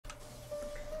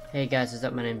Hey guys, what's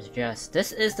up? My name is Jess.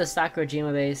 This is the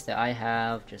Sakurajima base that I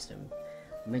have, just a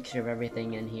mixture of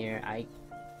everything in here. I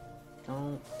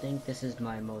don't think this is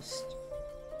my most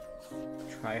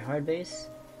try-hard base.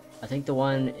 I think the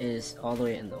one is all the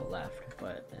way in the left,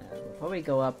 but before we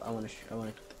go up, I want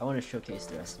to showcase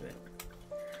the rest of it.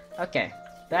 Okay,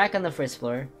 back on the first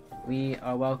floor, we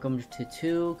are welcomed to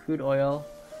 2 crude oil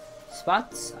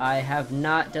spots. I have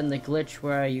not done the glitch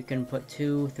where you can put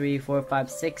 2, 3, 4,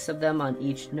 5, 6 of them on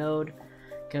each node,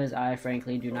 because I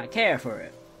frankly do not care for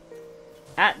it.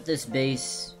 At this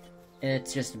base,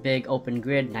 it's just a big open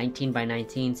grid, 19 by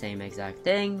 19, same exact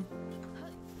thing.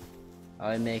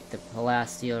 I make the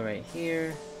Palasteel right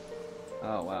here.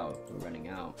 Oh wow, we're running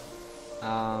out.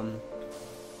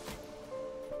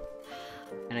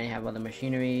 And I have other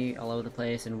machinery all over the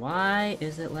place, and why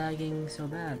is it lagging so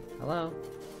bad? Hello?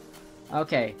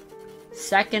 Okay,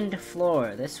 second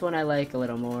floor. This one I like a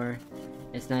little more.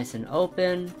 It's nice and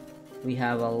open. We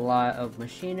have a lot of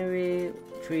machinery,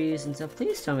 trees and stuff.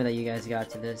 Please tell me that you guys got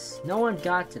to this. No one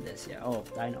got to this yet. Oh,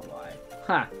 I know why.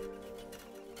 Huh.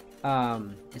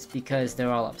 It's because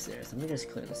they're all upstairs. Let me just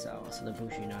clear this out so the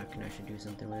Bushinok can actually do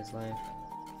something with his life.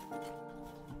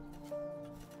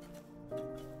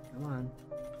 Come on.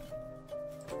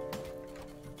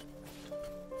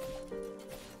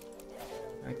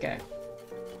 Okay.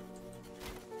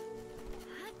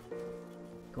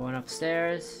 Going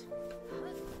upstairs,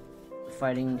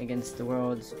 fighting against the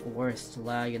world's worst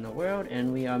lag in the world,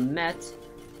 and we are met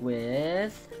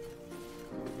with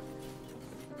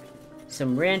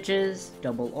some ranches,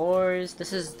 double ores.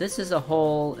 This is a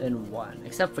hole in one,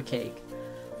 except for cake.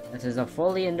 This is a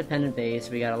fully independent base.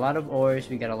 We got a lot of ores,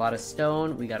 we got a lot of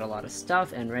stone, we got a lot of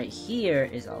stuff, and right here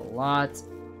is a lot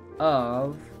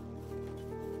of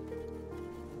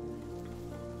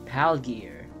PAL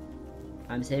gear.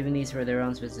 I'm saving these for their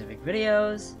own specific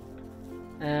videos,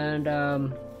 and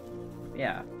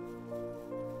yeah.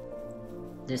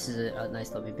 This is a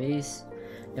nice lovely base.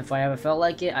 If I ever felt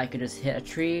like it, I could just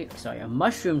hit a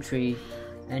mushroom tree,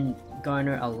 and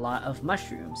garner a lot of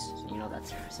mushrooms. So, you know,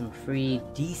 that's some free,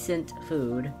 decent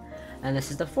food. And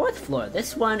this is the 4th floor.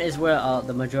 This one is where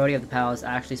the majority of the pals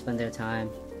actually spend their time.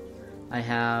 I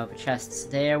have chests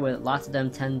there where lots of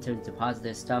them tend to deposit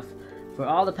their stuff. For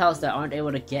all the pals that aren't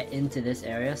able to get into this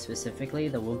area, specifically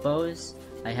the Woompos,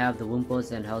 I have the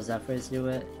Woompos and Hell Zephyrs do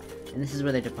it. And this is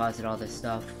where they deposit all this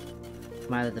stuff.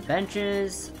 From either the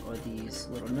benches or these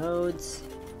little nodes.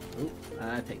 Oop,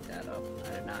 I picked that up.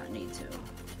 I did not need to.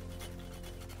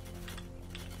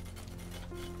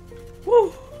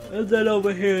 Woo! And then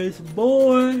over here is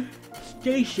more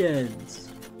stations.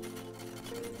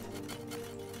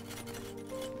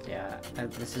 Yeah,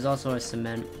 this is also a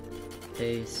cement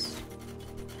base.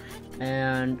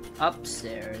 And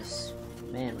upstairs,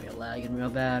 man, we're lagging real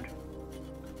bad.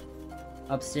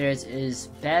 Upstairs is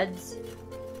beds.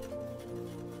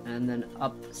 And then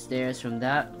upstairs from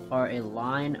that are a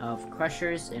line of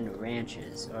crushers and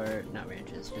ranches. Or, not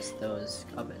ranches, just those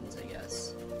ovens, I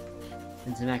guess.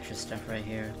 And some extra stuff right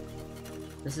here.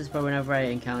 This is for whenever I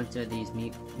encounter these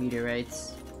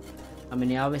meteorites. I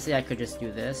mean, obviously I could just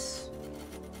do this.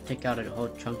 Take out a whole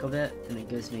chunk of it, and it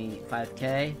gives me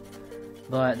 5k.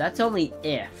 But that's only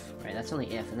if, right? That's only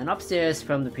if. And then upstairs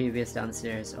from the previous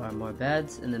downstairs are more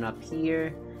beds. And then up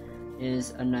here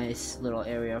is a nice little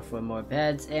area for more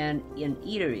beds and an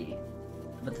eatery.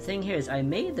 But the thing here is I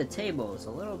made the tables a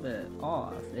little bit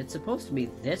off. It's supposed to be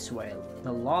this way,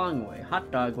 the long way, hot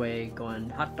dog way going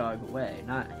hot dog way,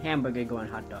 not hamburger going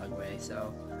hot dog way.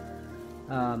 So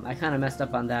I kind of messed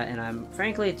up on that, and I'm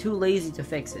frankly too lazy to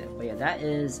fix it. But yeah, that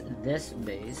is this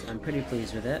base. I'm pretty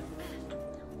pleased with it.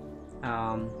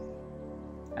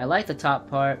 I like the top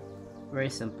part, very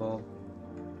simple.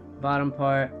 Bottom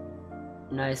part,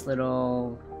 nice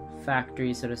little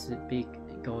factory, so to speak,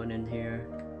 going in here.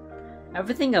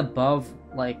 Everything above,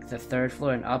 like, the 3rd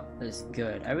floor and up is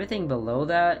good. Everything below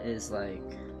that is, like,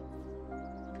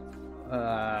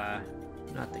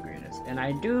 not the greatest. And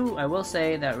I will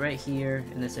say that right here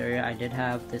in this area, I did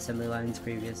have the assembly lines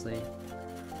previously.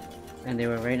 And they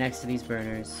were right next to these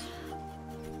burners.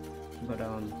 But,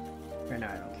 right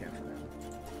now I don't care for them.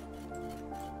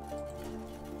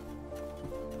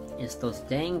 It's those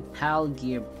dang PAL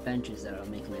gear benches that are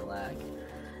making me lag.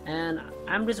 And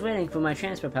I'm just waiting for my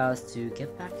transport pals to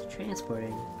get back to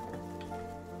transporting.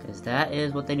 Because that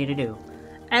is what they need to do.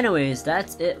 Anyways,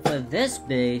 that's it for this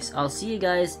base. I'll see you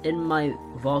guys in my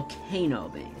volcano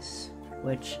base.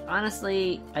 Which,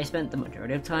 honestly, I spent the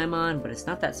majority of time on, but it's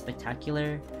not that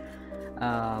spectacular.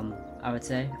 I would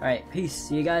say. Alright, peace.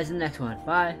 See you guys in the next one.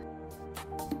 Bye.